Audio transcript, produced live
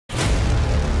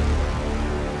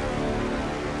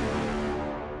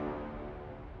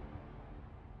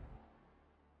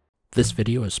This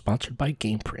video is sponsored by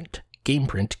GamePrint.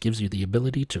 GamePrint gives you the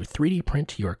ability to 3D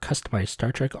print your customized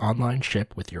Star Trek Online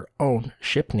ship with your own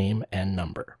ship name and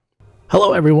number.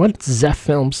 Hello everyone, Zeph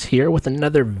Films here with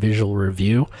another visual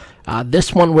review.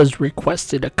 This one was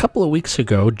requested a couple of weeks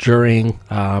ago during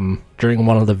one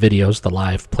of the videos, the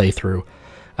live playthrough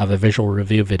of a visual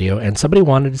review video, and somebody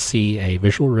wanted to see a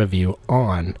visual review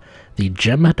on the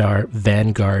Jem'Hadar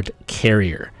Vanguard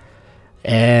Carrier.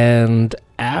 And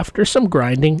after some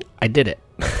grinding, I did it.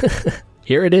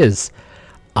 Here it is.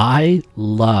 I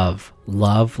love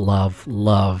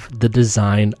the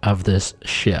design of this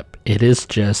ship. It is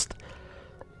just,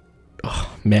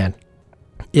 oh man,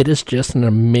 it is just an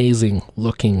amazing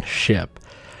looking ship.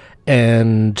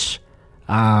 And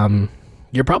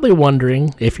you're probably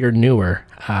wondering, if you're newer,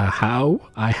 how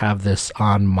I have this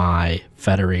on my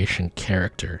Federation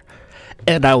character.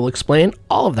 And I will explain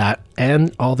all of that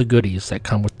and all the goodies that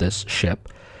come with this ship.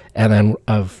 And then,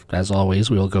 as always,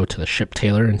 we will go to the ship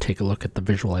tailor and take a look at the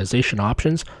visualization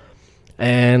options.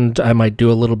 And I might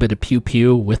do a little bit of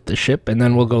pew-pew with the ship, and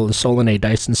then we'll go to the Solanae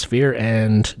Dyson Sphere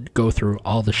and go through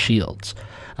all the shields.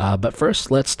 But first,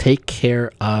 let's take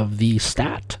care of the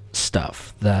stat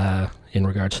stuff in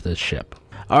regards to this ship.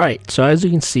 Alright, so as you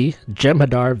can see,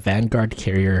 Jem'Hadar Vanguard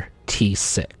Carrier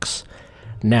T6.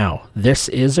 Now, this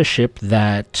is a ship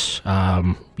that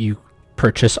you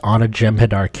purchase on a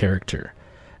Jem'Hadar character.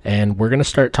 And we're going to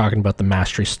start talking about the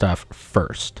mastery stuff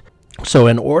first. So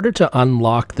in order to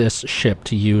unlock this ship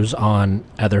to use on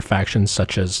other factions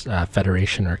such as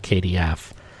Federation or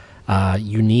KDF,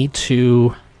 you need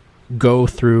to go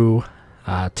through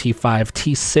T5,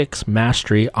 T6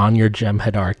 mastery on your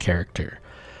Jem'Hadar character.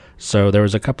 So there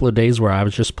was a couple of days where I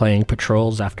was just playing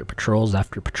patrols after patrols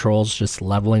after patrols, just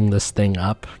leveling this thing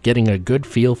up, getting a good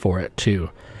feel for it too.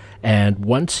 And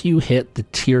once you hit the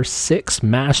tier 6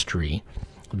 mastery,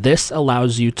 this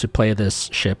allows you to play this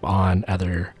ship on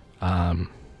other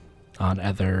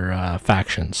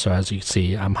factions. So as you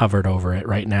see, I'm hovered over it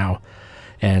right now.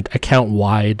 And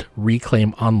account-wide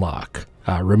reclaim unlock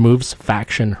removes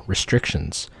faction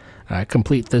restrictions.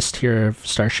 Complete this tier of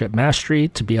Starship Mastery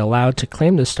to be allowed to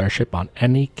claim this starship on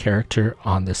any character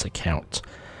on this account.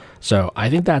 So I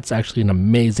think that's actually an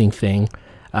amazing thing.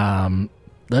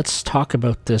 Let's talk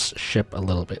about this ship a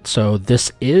little bit. So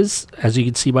this is, as you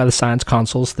can see by the science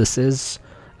consoles, this is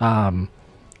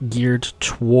geared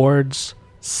towards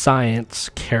science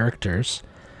characters.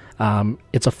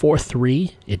 It's a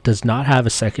 4-3. It does not have a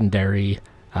secondary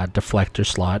deflector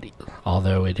slot,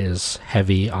 although it is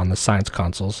heavy on the science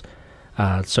consoles.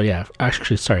 So yeah,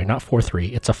 actually, sorry, not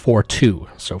 4-3. It's a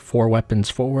 4-2. So 4 weapons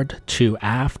forward, 2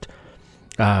 aft.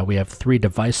 We have 3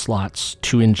 device slots,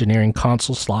 2 engineering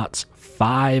console slots,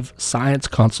 5 science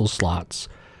console slots,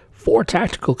 4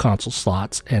 tactical console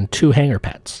slots, and 2 hangar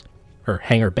pets, or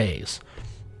hangar bays.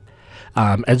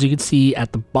 As you can see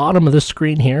at the bottom of the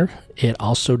screen here, it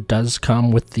also does come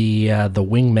with the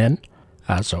wingmen,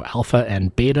 so Alpha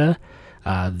and Beta.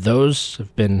 Those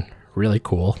have been really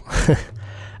cool.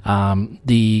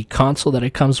 The console that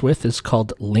it comes with is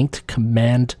called Linked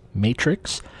Command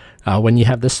Matrix. When you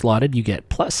have this slotted, you get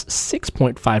plus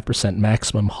 6.5%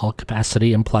 maximum hull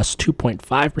capacity and plus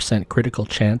 2.5% critical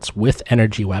chance with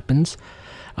energy weapons.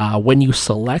 When you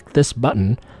select this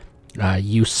button,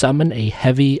 you summon a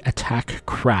heavy attack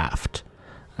craft,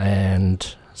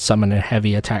 and summon a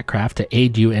heavy attack craft to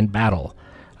aid you in battle.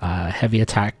 Heavy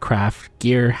attack craft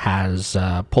gear has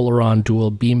Polaron dual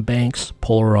beam banks,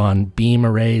 Polaron beam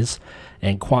arrays,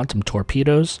 and quantum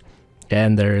torpedoes.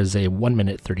 And there is a 1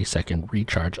 minute 30-second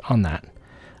recharge on that.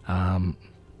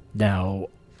 Now,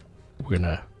 we're going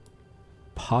to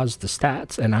pause the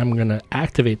stats, and I'm going to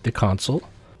activate the console.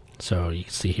 So you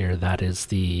can see here, that is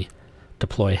the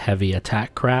deploy heavy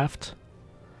attack craft.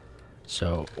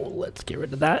 So let's get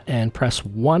rid of that and press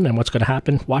 1. And what's going to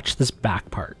happen, watch this back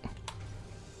part.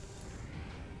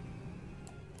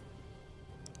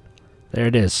 There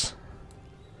it is.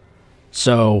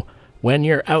 So when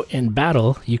you're out in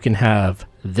battle, you can have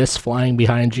this flying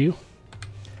behind you.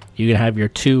 You can have your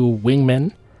 2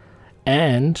 wingmen,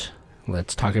 and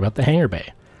let's talk about the hangar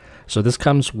bay. So this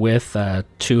comes with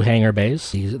 2 hangar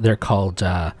bays. They're called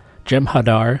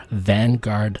Jem'Hadar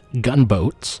Vanguard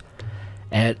gunboats,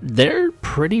 and they're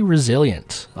pretty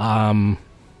resilient.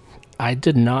 I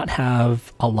did not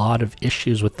have a lot of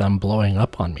issues with them blowing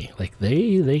up on me. Like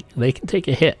they can take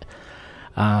a hit.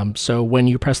 So when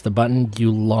you press the button,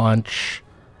 you launch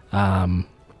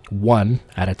 1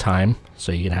 at a time.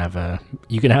 So you can have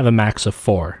a max of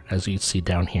 4, as you can see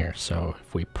down here. So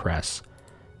if we press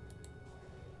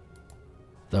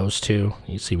those 2,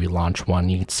 you see we launch 1.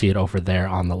 You can see it over there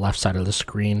on the left side of the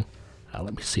screen.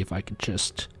 Let me see if I could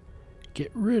just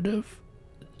get rid of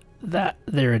that.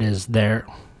 There it is there.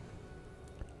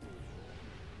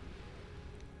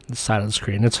 The side of the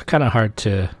screen. It's kind of hard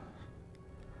to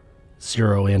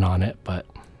zero in on it, but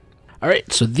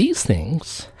alright, so these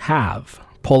things have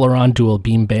Polaron dual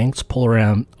beam banks,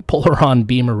 Polaron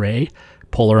beam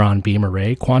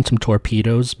array, quantum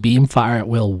torpedoes, beam fire at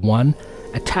will 1,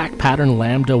 attack pattern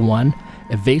lambda 1,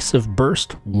 evasive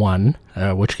burst 1,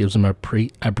 which gives them a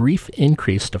brief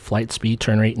increase to flight speed,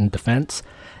 turn rate, and defense,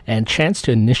 and chance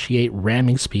to initiate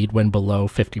ramming speed when below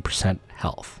 50%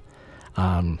 health.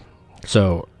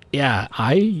 So yeah,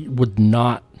 I would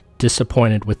not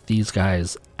disappointed with these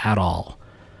guys at all.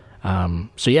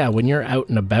 So yeah, when you're out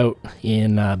and about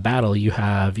in battle, you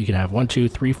can have 1, 2,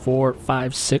 3, 4,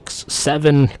 5, 6,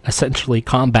 7 essentially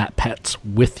combat pets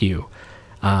with you,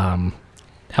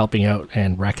 helping out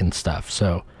and wrecking stuff.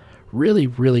 So really,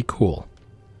 really cool.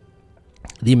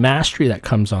 The mastery that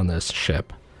comes on this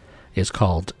ship is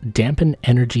called Dampen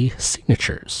Energy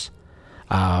Signatures.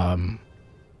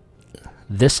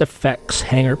 This affects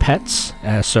hangar pets,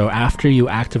 so after you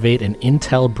activate an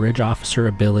Intel Bridge Officer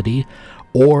ability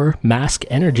or Mask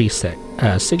Energy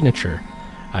signature,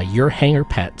 your hangar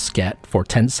pets get, for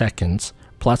 10 seconds,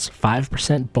 plus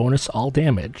 5% bonus all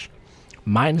damage,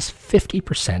 minus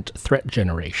 50% threat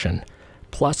generation,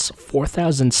 plus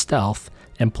 4,000 stealth,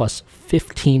 and plus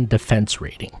 15 defense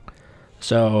rating.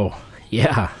 So,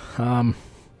 yeah,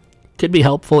 could be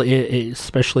helpful,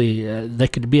 especially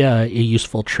that could be a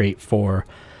useful trait for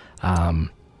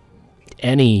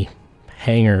any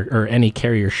hangar or any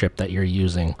carrier ship that you're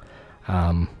using.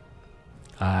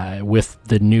 With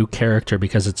the new character,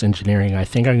 because it's engineering, I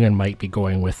think might be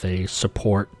going with a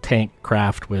support tank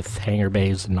craft with hangar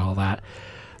bays and all that.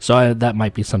 So that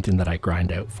might be something that I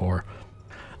grind out for.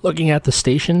 Looking at the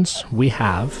stations, we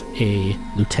have a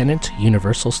Lieutenant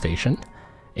Universal Station,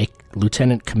 a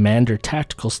Lieutenant Commander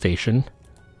Tactical Station,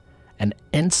 an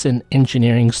Ensign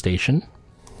Engineering Station,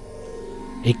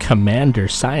 a Commander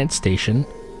Science Station,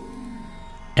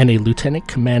 and a Lieutenant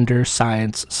Commander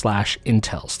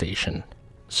Science/Intel Station.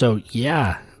 So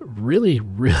yeah, really,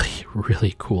 really,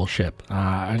 really cool ship.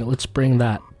 Let's bring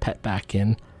that pet back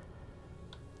in.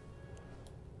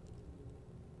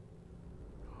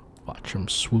 Watch him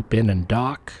swoop in and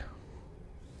dock.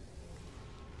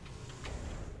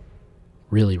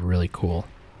 Really, really cool.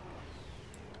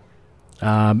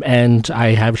 And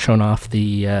I have shown off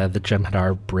the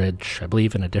Jem'Hadar bridge, I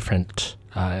believe, in a different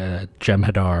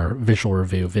Jem'Hadar visual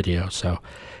review video. So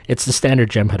it's the standard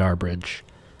Jem'Hadar bridge.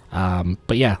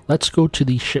 But yeah, let's go to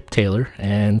the ship tailor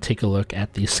and take a look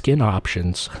at the skin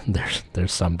options.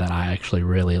 There's some that I actually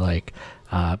really like.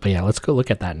 But yeah, let's go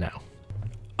look at that now.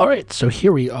 Alright, so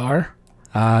here we are.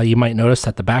 You might notice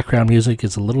that the background music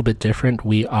is a little bit different.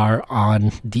 We are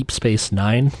on Deep Space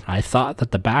Nine. I thought that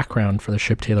the background for the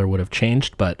ship tailor would have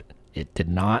changed, but it did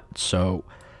not. So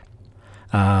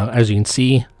as you can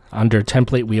see, under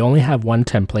template, we only have one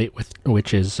template,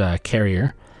 which is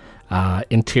carrier.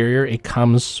 Interior, it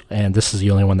comes, and this is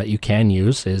the only one that you can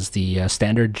use, is the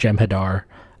standard Jem'Hadar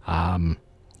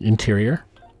interior.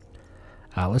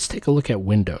 Let's take a look at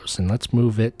windows, and let's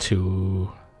move it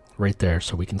to right there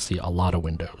so we can see a lot of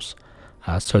windows.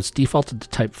 So it's defaulted to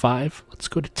type 5. Let's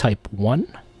go to type 1.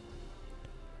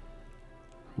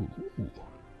 Ooh,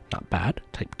 not bad.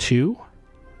 Type 2.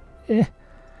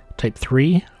 Type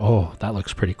 3. Oh, that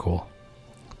looks pretty cool.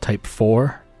 Type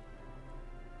 4.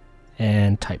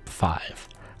 And type 5.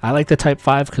 I like the type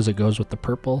 5 because it goes with the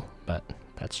purple, but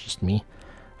that's just me.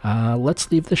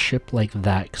 Let's leave the ship like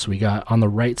that, because we got, on the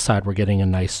right side, we're getting a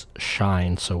nice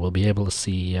shine, so we'll be able to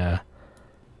see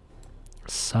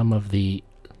some of the...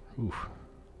 Oof.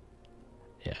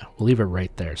 Yeah, we'll leave it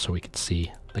right there so we can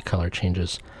see the color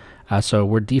changes. So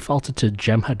we're defaulted to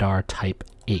Jem'Hadar type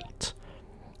 8.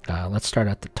 Let's start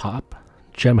at the top.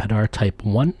 Jem'Hadar type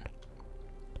 1.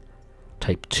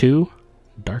 Type 2,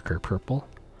 darker purple.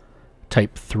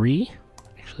 Type 3.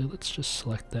 Actually, let's just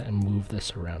select that and move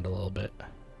this around a little bit.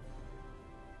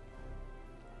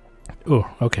 Oh,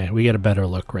 okay, we get a better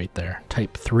look right there.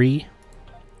 Type 3.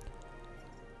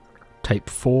 Type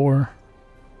 4.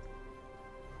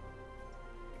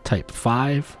 Type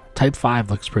 5. Type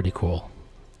 5 looks pretty cool.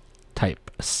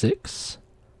 Type 6.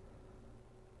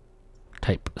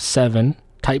 Type 7.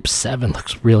 Type 7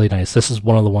 looks really nice. This is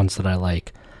one of the ones that I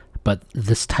like. But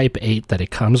this type 8 that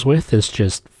it comes with is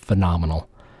just phenomenal.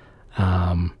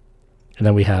 And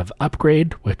then we have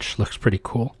upgrade, which looks pretty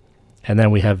cool. And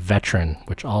then we have veteran,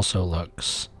 which also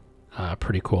looks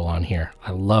pretty cool on here.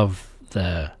 I love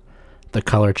the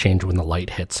color change when the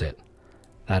light hits it.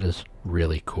 That is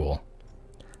really cool.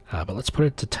 But let's put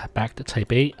it to back to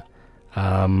type 8.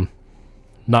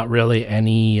 not really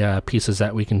any pieces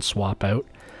that we can swap out.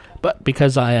 But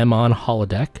because I am on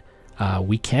holodeck,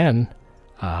 we can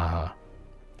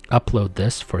upload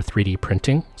this for 3D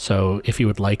printing. So if you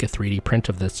would like a 3D print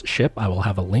of this ship, I will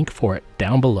have a link for it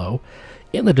down below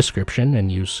in the description,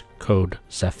 and use code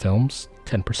ZEFFilms,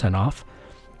 10% off.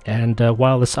 And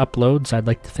while this uploads, I'd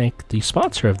like to thank the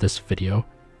sponsor of this video,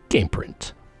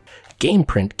 GamePrint.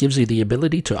 GamePrint gives you the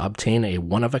ability to obtain a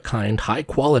one-of-a-kind,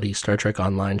 high-quality Star Trek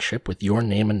Online ship with your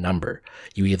name and number.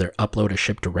 You either upload a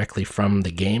ship directly from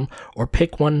the game, or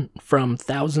pick one from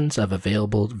thousands of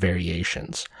available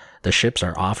variations. The ships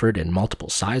are offered in multiple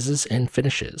sizes and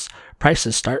finishes.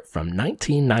 Prices start from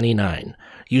 $19.99.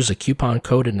 Use a coupon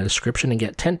code in the description and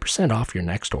get 10% off your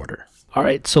next order.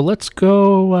 Alright, so let's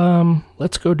go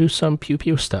do some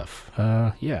pew-pew stuff.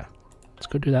 Yeah, let's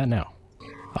go do that now.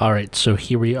 Alright, so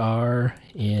here we are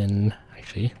in...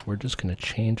 Actually, we're just going to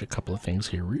change a couple of things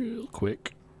here real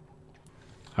quick.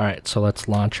 Alright, so let's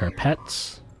launch our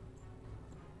pets.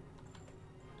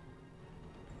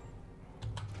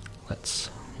 Let's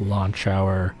launch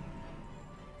our...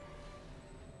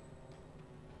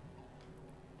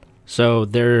 So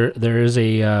there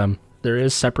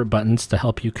is separate buttons to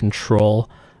help you control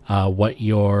what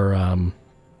your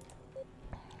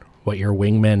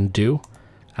wingmen do.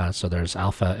 So there's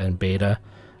alpha and beta.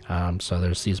 So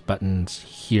there's these buttons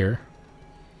here.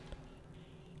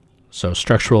 So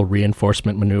structural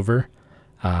reinforcement maneuver.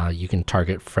 You can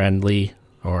target friendly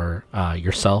or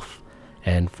yourself.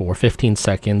 And for 15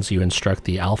 seconds, you instruct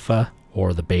the alpha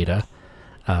or the beta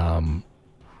to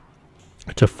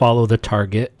follow the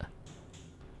target.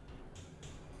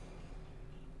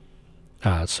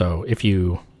 So if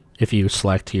you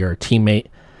select your teammate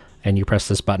and you press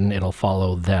this button, it'll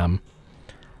follow them.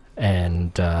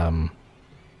 And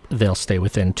they'll stay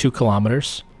within 2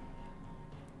 kilometers,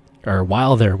 or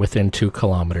while they're within 2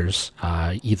 kilometers,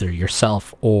 either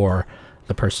yourself or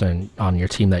the person on your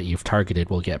team that you've targeted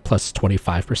will get plus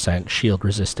 25% shield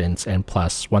resistance and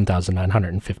plus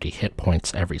 1,950 hit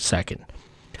points every second.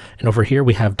 And over here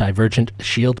we have divergent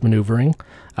shield maneuvering.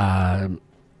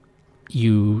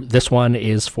 This one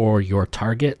is for your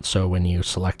target, so when you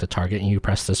select a target and you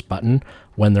press this button,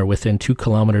 when they're within 2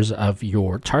 kilometers of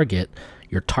your target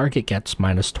gets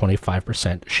minus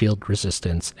 25% shield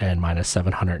resistance and minus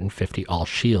 750 all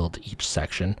shield each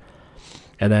section.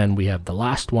 And then we have the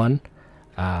last one,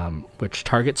 which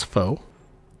targets foe.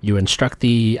 You instruct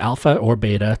the alpha or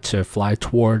beta to fly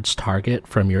towards target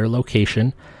from your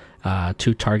location.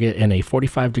 To target in a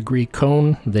 45-degree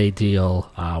cone, they deal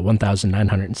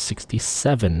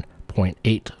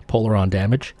 1,967.8 polaron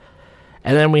damage.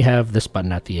 And then we have this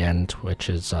button at the end, which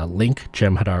is Link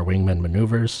Jem'Hadar Wingman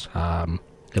Maneuvers.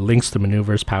 It links the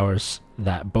maneuvers powers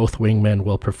that both wingmen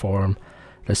will perform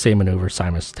the same maneuver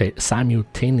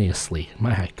simultaneously.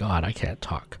 My God, I can't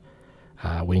talk.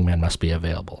 Wingmen must be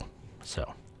available.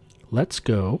 So, let's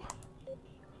go.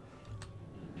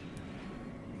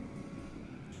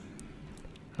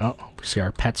 Oh, we see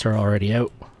our pets are already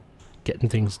out, getting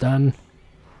things done.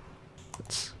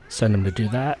 Let's send them to do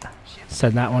that.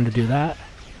 Send that one to do that.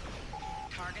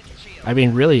 I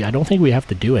mean, really, I don't think we have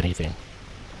to do anything.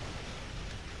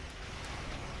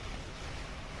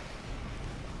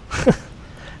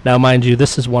 Now, mind you,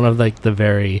 this is one of like the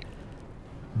very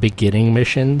beginning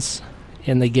missions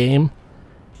in the game,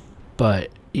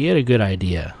 but you get a good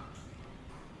idea.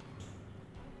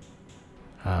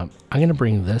 I'm going to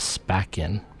bring this back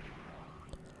in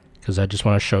because I just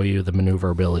want to show you the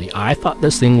maneuverability. I thought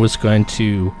this thing was going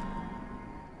to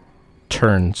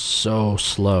turn so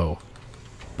slow,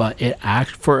 but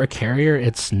for a carrier,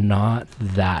 it's not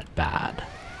that bad.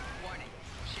 Warning,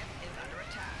 ship is under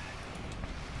attack.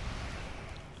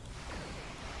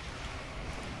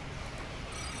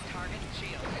 Target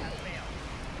shield has failed.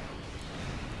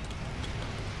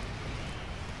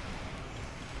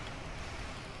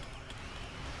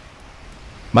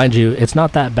 Mind you, it's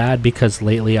not that bad because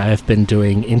lately I have been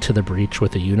doing Into the Breach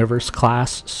with a Universe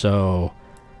class, so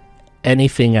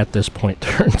anything at this point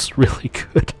turns really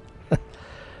good.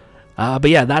 But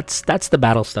yeah, that's the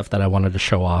battle stuff that I wanted to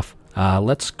show off.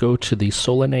 Let's go to the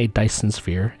Solanae Dyson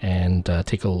Sphere and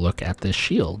take a look at the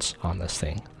shields on this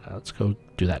thing. Let's go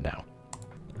do that now.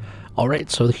 Alright,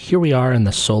 so here we are in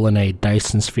the Solanae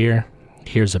Dyson Sphere.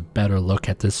 Here's a better look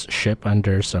at this ship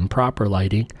under some proper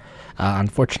lighting.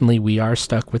 Unfortunately, we are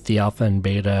stuck with the Alpha and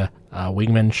Beta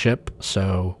wingman ship,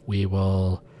 so we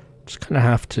will just kind of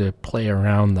have to play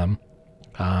around them.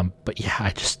 But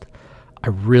yeah, I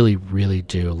really, really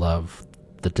do love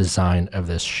the design of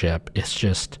this ship.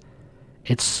 It's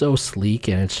so sleek,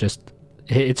 and it's just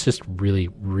really,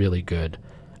 really good.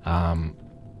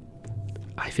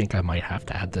 I think I might have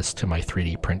to add this to my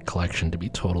 3D print collection, to be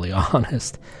totally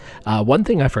honest. One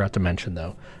thing I forgot to mention,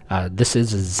 though, this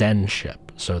is a Zen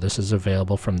ship. So this is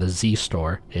available from the Z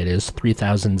store. It is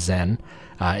 3,000 Zen.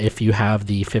 If you have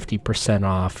the 50%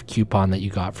 off coupon that you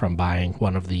got from buying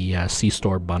one of the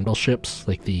C-store bundle ships,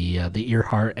 like the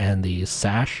Earhart and the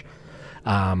Sash,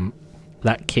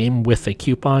 that came with a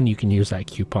coupon. You can use that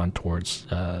coupon towards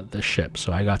the ship.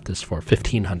 So I got this for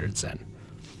 1,500 Zen.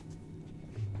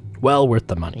 Well worth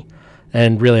the money.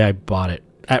 And really, I bought it.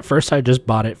 At first, I just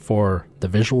bought it for the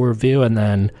visual review, and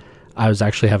then I was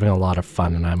actually having a lot of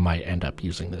fun, and I might end up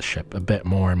using this ship a bit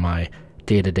more in my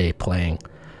day-to-day playing.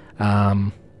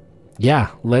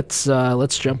 Yeah, let's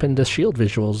jump into shield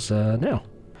visuals now.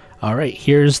 All right,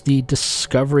 here's the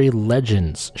Discovery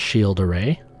Legends shield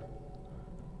array.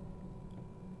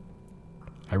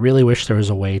 I really wish there was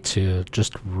a way to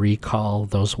just recall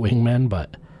those wingmen,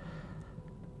 but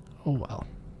oh well.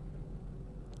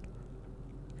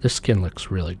 This skin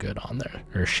looks really good on there,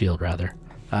 or shield rather.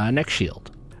 Next shield,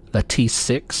 the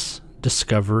T6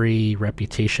 Discovery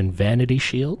Reputation Vanity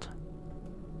Shield.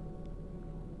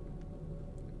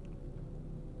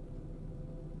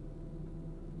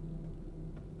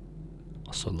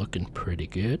 Also looking pretty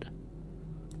good.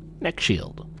 Next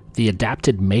shield, the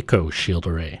Adapted Mako Shield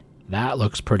Array. That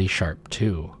looks pretty sharp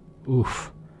too.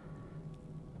 Oof.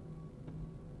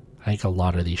 I think a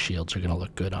lot of these shields are going to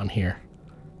look good on here.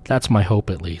 That's my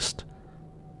hope, at least.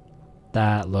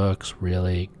 That looks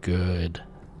really good.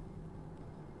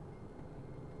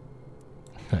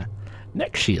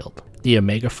 Next shield, the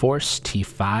Omega Force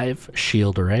T5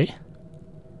 Shield Array.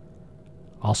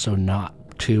 Also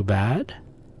not too bad.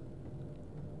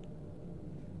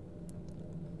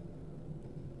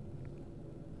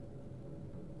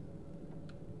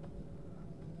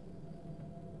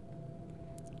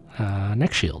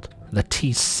 Next shield, the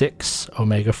T6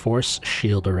 Omega Force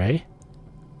Shield Array.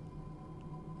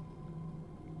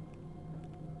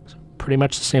 So pretty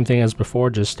much the same thing as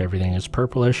before, just everything is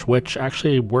purplish, which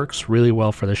actually works really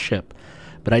well for the ship.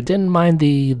 But I didn't mind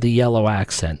the yellow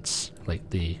accents, like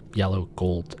the yellow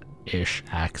gold-ish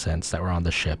accents that were on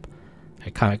the ship.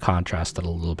 It kind of contrasted a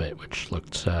little bit, which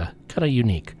looked kind of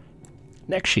unique.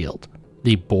 Next shield,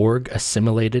 the Borg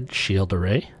Assimilated Shield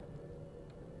Array.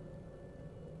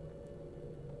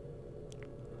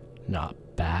 Not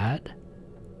bad.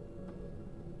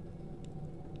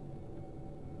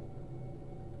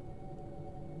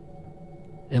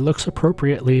 It looks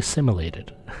appropriately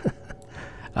assimilated.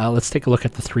 Let's take a look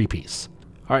at the three-piece.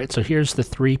 Alright, so here's the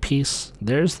three-piece.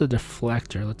 There's the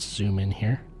deflector. Let's zoom in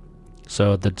here.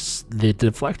 So the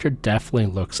deflector definitely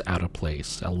looks out of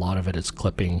place. A lot of it is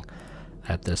clipping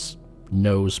at this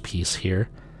nose piece here.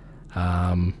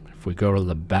 If we go to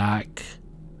the back,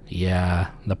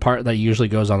 yeah, the part that usually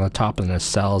goes on the top of the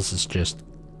nacelles is just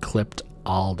clipped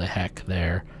all the heck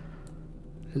there.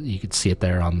 You can see it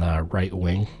there on the right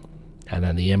wing. And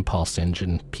then the impulse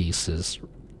engine piece is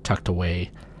tucked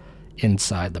away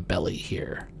inside the belly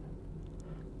here.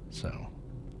 So,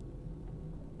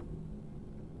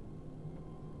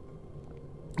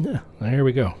 yeah, there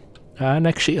we go.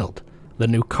 Next shield, the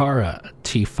Nukara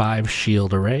T5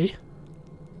 Shield Array.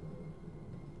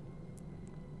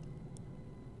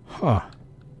 Huh.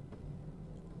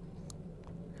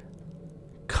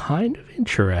 Kind of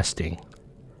interesting.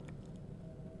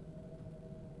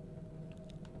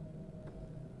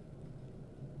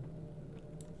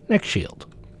 Next shield.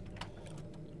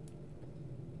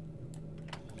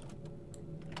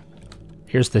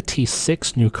 Here's the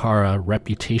T6 Nukara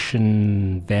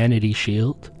Reputation Vanity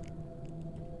Shield.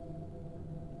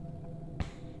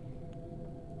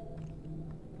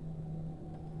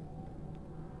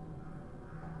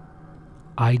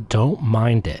 I don't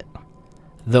mind it,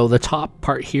 though the top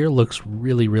part here looks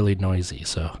really, really noisy,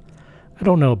 so I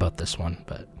don't know about this one,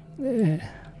 but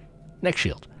Next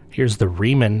shield. Here's the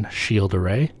Riemann Shield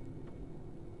Array.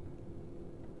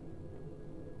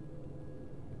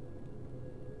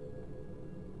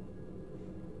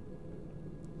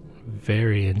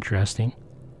 Very interesting.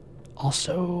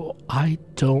 Also, I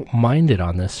don't mind it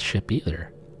on this ship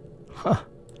either. Huh.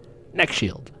 Next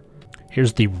shield.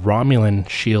 Here's the Romulan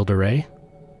Shield Array.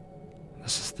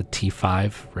 This is the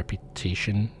T5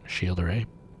 Reputation Shield Array.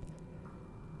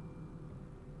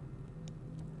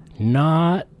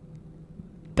 Not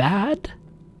bad.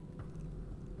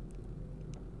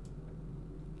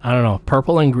 I don't know.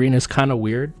 Purple and green is kind of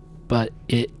weird, but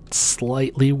it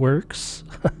slightly works.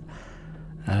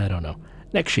 I don't know.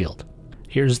 Next shield.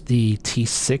 Here's the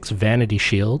T6 Vanity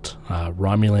Shield,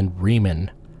 Romulan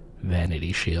Riemann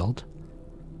Vanity Shield.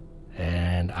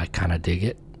 And I kind of dig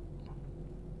it.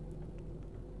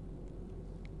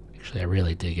 Actually, I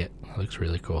really dig it. It looks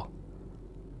really cool.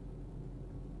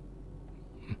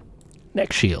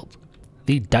 Next shield.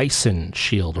 The Dyson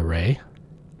shield array.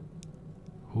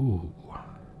 Ooh.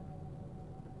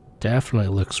 Definitely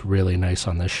looks really nice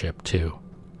on this ship, too.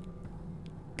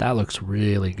 That looks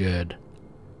really good.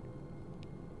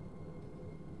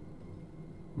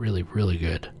 Really, really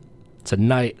good. It's a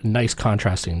nice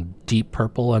contrasting deep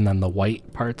purple and then the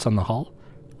white parts on the hull.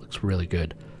 Looks really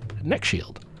good. Next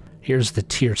shield. Here's the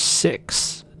Tier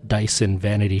 6 Dyson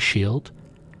Vanity Shield.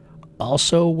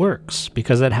 Also works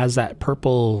because it has that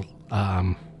purple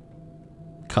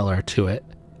color to it.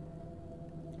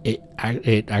 It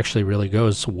actually really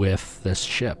goes with this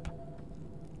ship.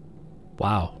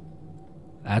 Wow.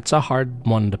 That's a hard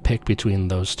one to pick between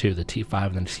those two, the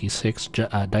T5 and the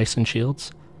T6 Dyson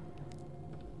shields.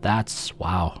 That's,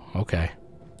 wow, okay.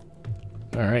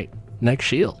 Alright, next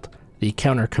shield. The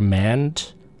Counter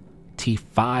Command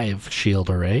T5 shield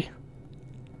array.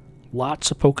 Lots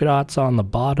of polka dots on the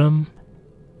bottom.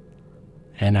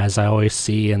 And as I always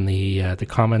see in the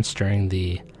comments during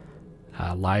the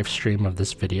live stream of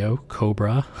this video,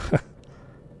 Cobra.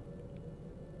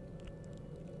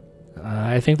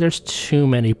 I think there's too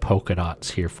many polka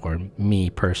dots here for me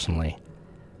personally.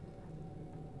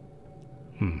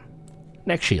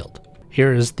 Next shield.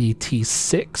 Here is the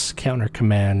T6 Counter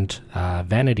Command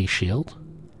Vanity Shield.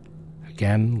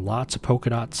 Again, lots of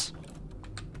polka dots.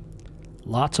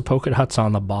 Lots of polka dots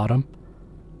on the bottom.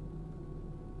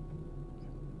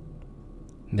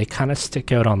 They kind of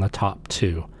stick out on the top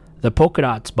too. The polka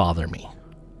dots bother me.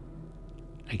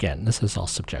 Again, this is all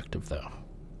subjective though.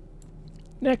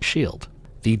 Next shield.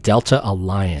 The Delta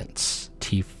Alliance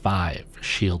T5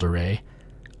 shield array.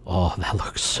 Oh, that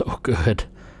looks so good.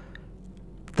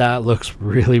 That looks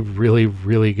really, really,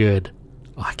 really good.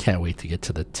 Oh, I can't wait to get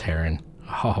to the Terran.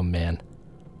 Oh, man.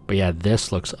 But yeah,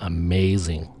 this looks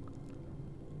amazing.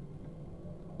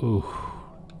 Ooh.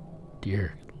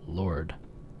 Dear Lord.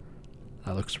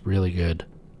 That looks really good.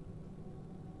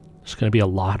 There's going to be a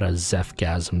lot of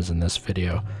Zephgasms in this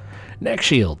video. Next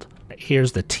shield.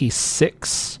 Here's the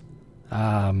T6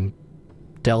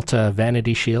 Delta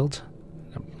Vanity Shield.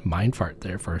 Mind fart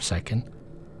there for a second.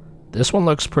 This one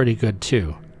looks pretty good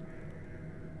too.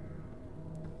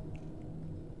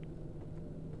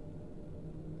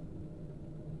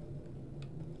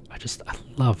 I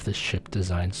love this ship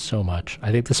design so much.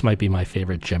 I think this might be my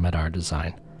favorite Jem'Hadar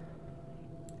design.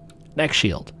 Next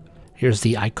shield. Here's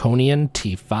the Iconian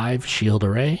T5 shield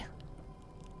array.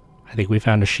 I think we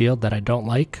found a shield that I don't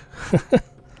like.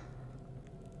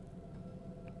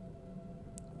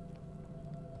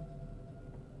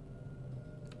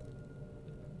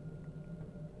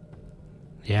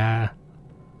 Yeah.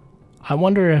 I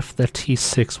wonder if the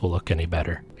T6 will look any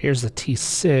better. Here's the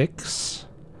T6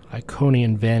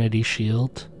 Iconian Vanity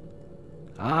Shield.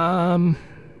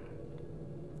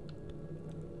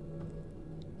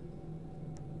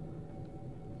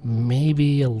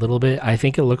 Maybe a little bit. I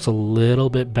think it looks a little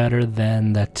bit better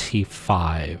than the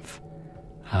T5.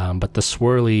 But the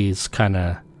swirlies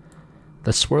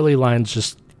the swirly lines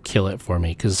just kill it for me.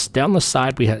 Because down the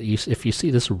side, if you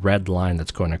see this red line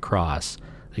that's going across,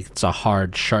 it's a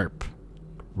hard, sharp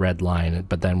red line.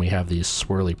 But then we have these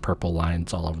swirly purple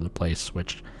lines all over the place,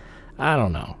 which I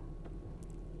don't know.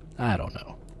 I don't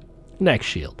know. Next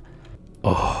shield.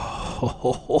 Oh,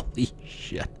 holy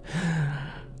shit.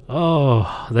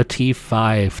 Oh, the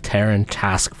T5 Terran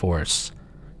Task Force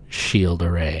shield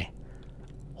array.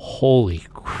 Holy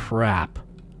crap.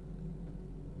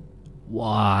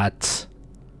 What?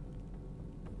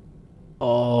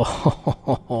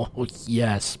 Oh,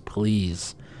 yes,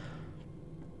 please.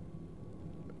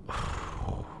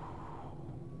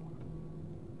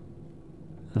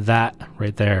 That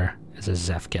right there is a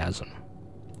Zephgasm.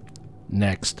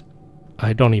 Next.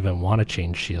 I don't even want to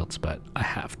change shields, but I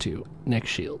have to. Next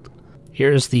shield.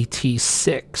 Here's the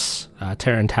T6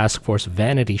 Terran Task Force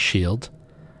Vanity Shield.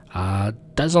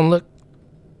 Doesn't look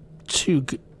too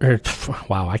good.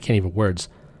 Wow, I can't even words.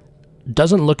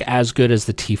 Doesn't look as good as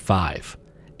the T5.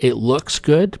 It looks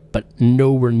good, but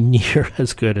nowhere near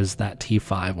as good as that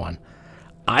T5 one.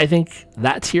 I think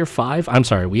that Tier 5... I'm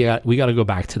sorry, we got to go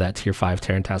back to that Tier 5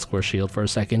 Terran Task Force Shield for a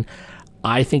second.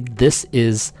 I think this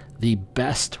is the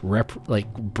best I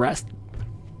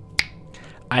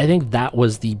think that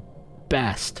was the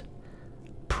best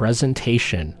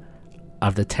presentation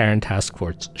of the Terran Task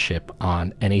Force ship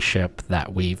on any ship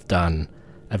that we've done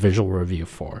a visual review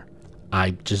for.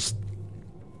 I just...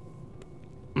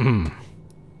 that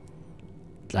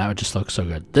would just look so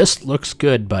good. This looks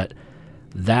good, but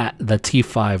the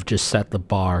T5 just set the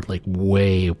bar like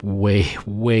way, way,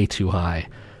 way too high.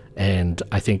 And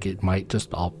I think it might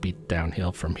just all be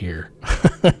downhill from here.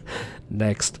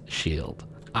 Next shield.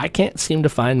 I can't seem to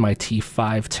find my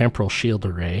T5 temporal shield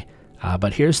array,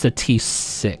 but here's the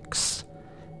T6.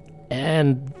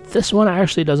 And this one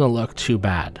actually doesn't look too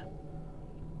bad.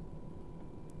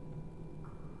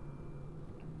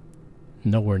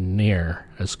 Nowhere near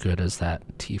as good as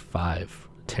that T5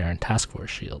 Terran Task Force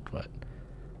shield, but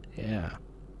yeah.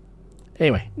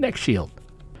 Anyway, next shield.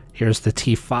 Here's the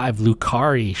T5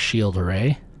 Lucari shield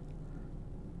array.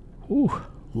 Ooh,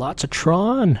 lots of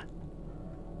Tron.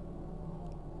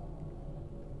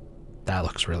 That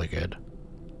looks really good.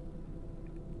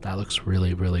 That looks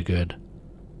really, really good.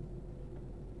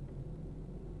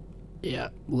 Yeah,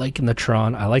 liking the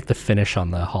Tron. I like the finish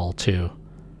on the hull too.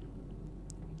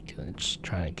 Just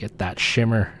trying to get that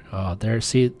shimmer. Oh, there,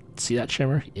 see that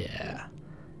shimmer? Yeah.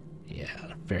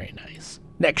 Yeah, very nice.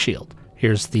 Next shield.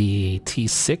 Here's the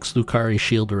T6 Lucari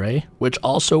shield array, which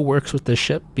also works with this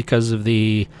ship because of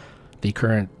the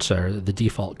current, or the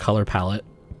default color palette.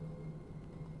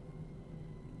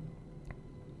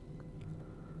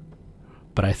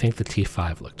 But I think the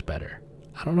T5 looked better.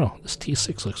 I don't know, this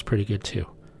T6 looks pretty good too.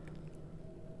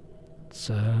 That's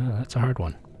a hard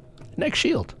one. Next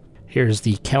shield. Here's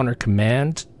the Counter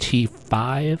Command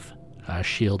T5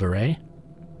 shield array.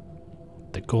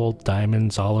 The gold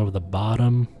diamonds all over the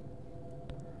bottom.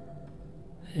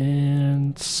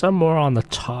 And some more on the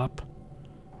top.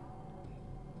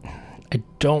 I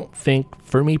don't think,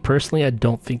 for me personally, I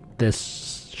don't think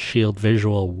this shield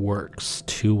visual works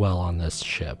too well on this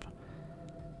ship.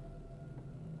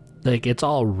 Like, it's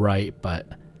all right, but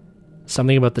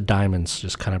something about the diamonds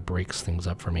just kind of breaks things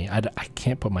up for me. I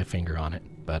can't put my finger on it,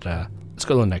 but let's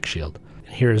go to the next shield.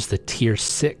 Here's the Tier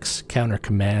 6 Counter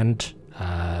Command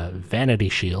Vanity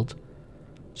Shield.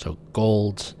 So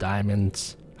gold,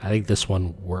 diamonds. I think this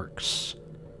one works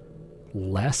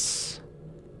less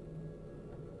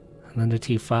than the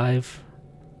T5.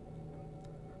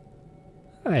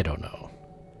 I don't know.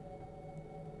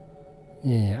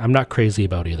 Yeah, I'm not crazy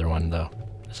about either one though.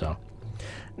 So,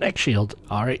 next shield.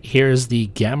 Alright, here's the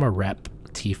Gamma Rep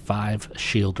T5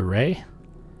 shield array.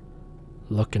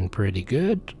 Looking pretty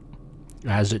good.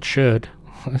 As it should.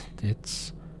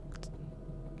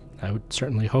 I would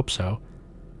certainly hope so.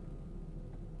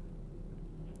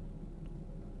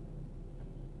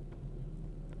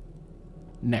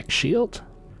 Next shield.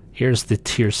 Here's the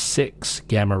Tier 6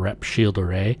 Gamma Rep shield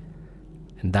array.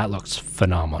 And that looks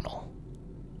phenomenal.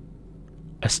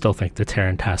 I still think the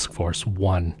Terran Task Force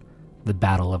won the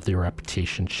Battle of the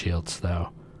Reputation Shields, though.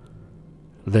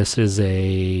 This is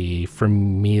for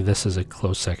me, this is a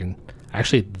close second.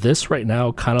 Actually, this right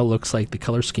now kind of looks like the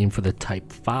color scheme for the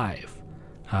Type 5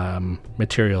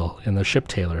 material in the ship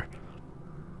tailor.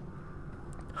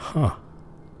 Huh.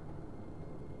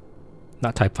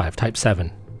 Not Type 5, Type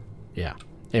 7. Yeah.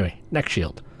 Anyway, next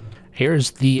shield. Here's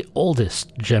the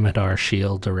oldest Jem'Hadar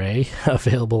shield array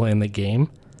available in the game.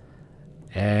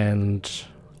 And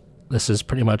this is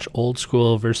pretty much old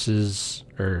school versus,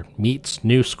 or meets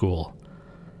new school.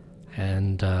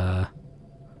 And I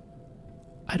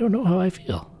don't know how I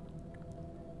feel.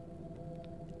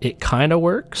 It kind of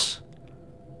works.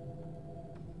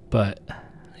 But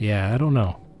yeah, I don't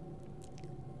know.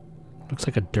 Looks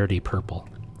like a dirty purple.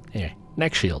 Anyway,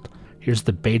 next shield. Here's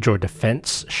the Bajor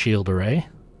Defense shield array.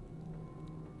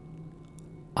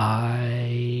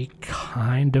 I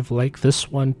kind of like this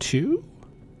one too.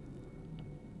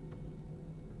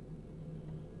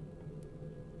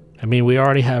 I mean, we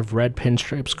already have red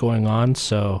pinstripes going on,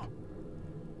 so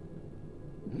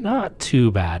not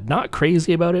too bad. Not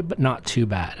crazy about it, but not too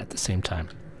bad at the same time.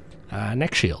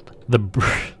 Next shield. The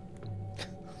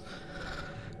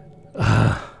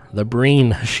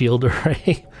Breen shield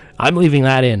array. I'm leaving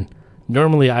that in.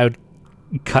 Normally I would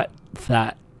cut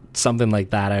something like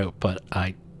that out, but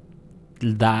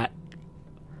that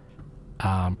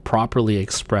properly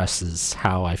expresses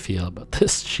how I feel about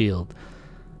this shield.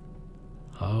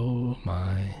 Oh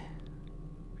my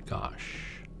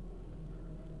gosh.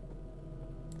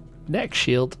 Next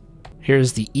shield.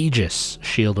 Here's the Aegis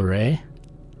shield array.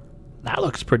 That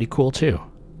looks pretty cool too.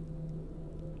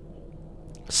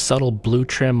 Subtle blue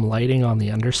trim lighting on the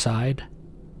underside.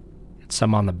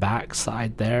 Some on the back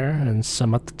side there and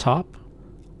some at the top.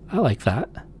 I like that.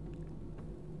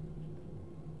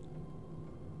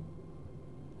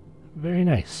 Very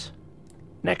nice.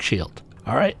 Next shield.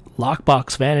 Alright,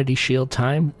 Lockbox Vanity Shield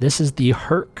time. This is the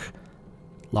Herc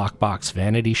Lockbox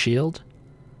Vanity Shield.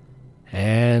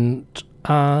 And,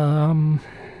 I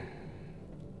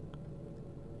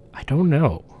don't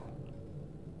know.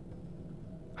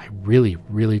 I really,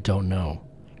 really don't know.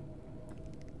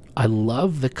 I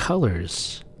love the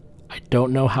colors I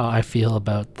don't know how I feel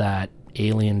about that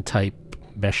alien type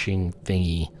meshing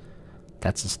thingy.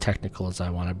 That's as technical as I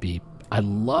want to be. I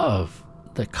love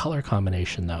the color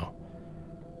combination though.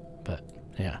 But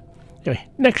yeah. Anyway,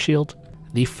 next shield.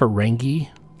 The Ferengi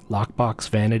Lockbox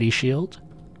Vanity Shield.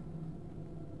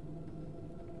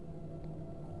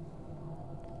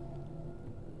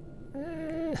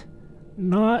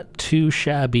 Not too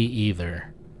shabby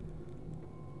either.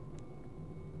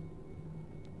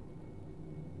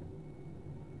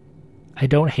 I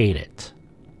don't hate it.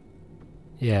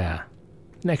 Yeah.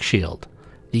 Next shield.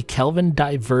 The Kelvin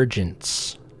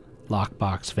Divergence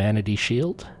Lockbox Vanity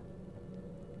Shield.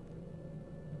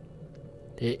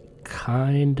 It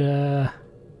kinda...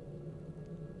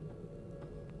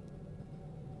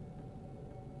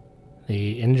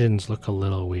 The engines look a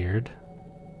little weird.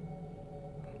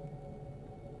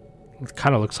 It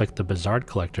kind of looks like the Bizarre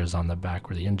Collectors on the back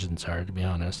where the engines are, to be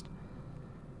honest.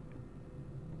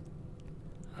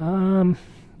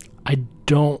 I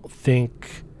don't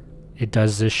think it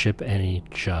does this ship any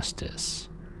justice.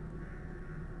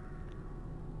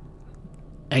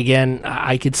 Again,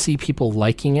 I could see people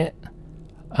liking it.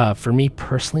 For me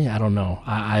personally, I don't know.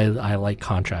 I like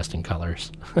contrasting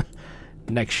colors.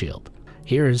 Next shield.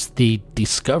 Here's the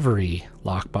Discovery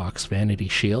Lockbox Vanity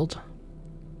Shield.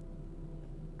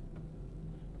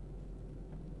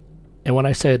 And when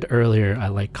I said earlier I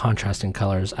like contrasting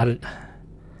colors,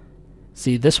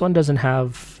 see, this one doesn't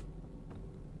have...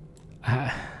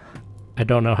 I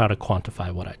don't know how to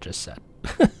quantify what I just said.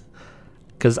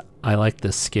 Because I like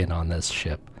the skin on this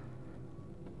ship.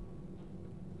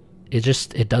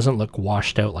 It doesn't look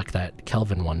washed out like that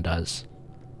Kelvin one does.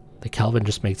 The Kelvin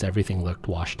just makes everything look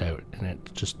washed out, and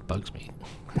it just bugs me.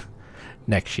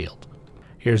 Next shield.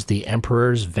 Here's the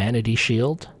Emperor's Vanity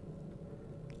Shield.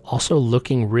 Also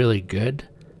looking really good.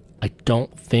 I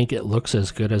don't think it looks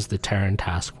as good as the Terran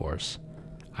Task Force.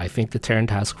 I think the Terran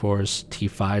Task Force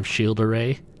T5 shield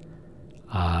array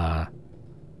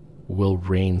will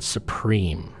reign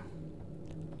supreme.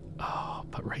 Oh,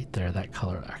 but right there, that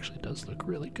color actually does look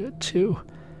really good too.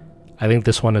 I think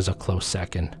this one is a close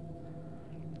second.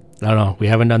 I don't know. We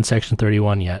haven't done Section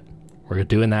 31 yet. We're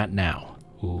doing that now.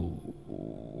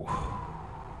 Ooh.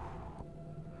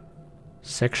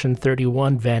 Section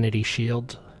 31 Vanity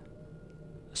Shield.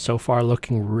 So far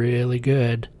looking really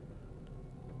good.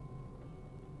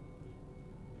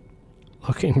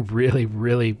 Looking really,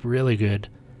 really, really good.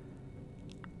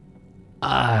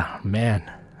 Ah, man.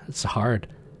 It's hard.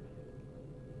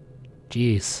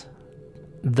 Jeez.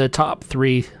 The top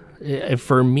three...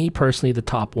 For me personally, the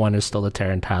top one is still the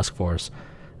Terran Task Force.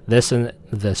 This and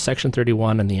the Section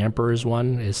 31 and the Emperor's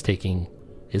one is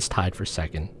tied for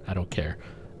second. I don't care.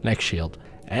 Next shield.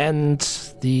 And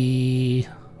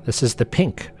this is the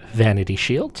pink Vanity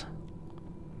Shield.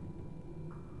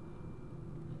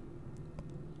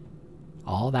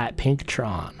 All that pink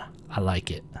Tron. I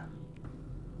like it.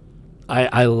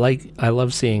 I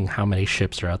love seeing how many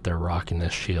ships are out there rocking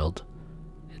this shield.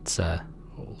 It's oh,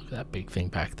 look at that big thing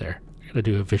back there. I'm gonna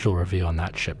do a visual review on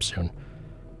that ship soon.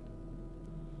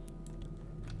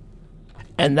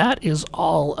 And that is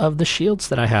all of the shields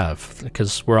that I have,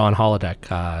 because we're on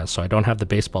holodeck, so I don't have the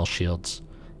baseball shields,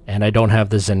 and I don't have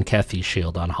the Zenkethi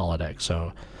shield on holodeck,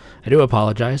 so I do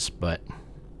apologize, but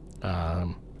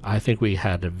I think we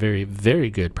had a very, very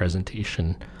good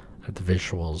presentation of the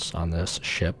visuals on this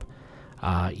ship.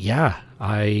 Yeah,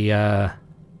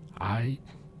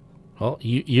 well,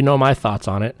 you know my thoughts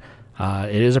on it.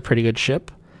 It is a pretty good ship.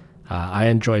 I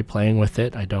enjoy playing with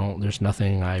it. There's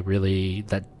nothing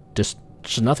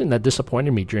nothing that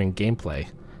disappointed me during gameplay.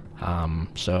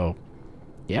 So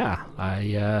yeah,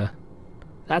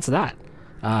 that's that.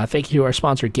 Thank you to our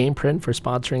sponsor GamePrint for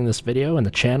sponsoring this video and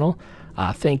the channel.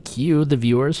 Thank you, the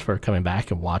viewers, for coming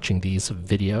back and watching these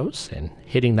videos and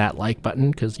hitting that like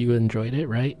button because you enjoyed it,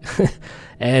 right?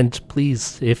 And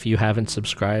please, if you haven't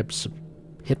subscribed,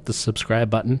 hit the subscribe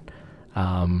button.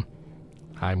 I'm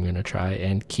going to try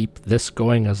and keep this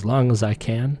going as long as I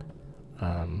can.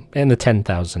 And the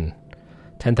 10,000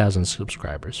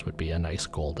 subscribers would be a nice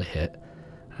goal to hit.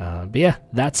 But yeah,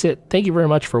 that's it. Thank you very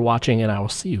much for watching, and I will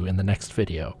see you in the next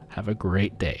video. Have a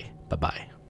great day. Bye-bye.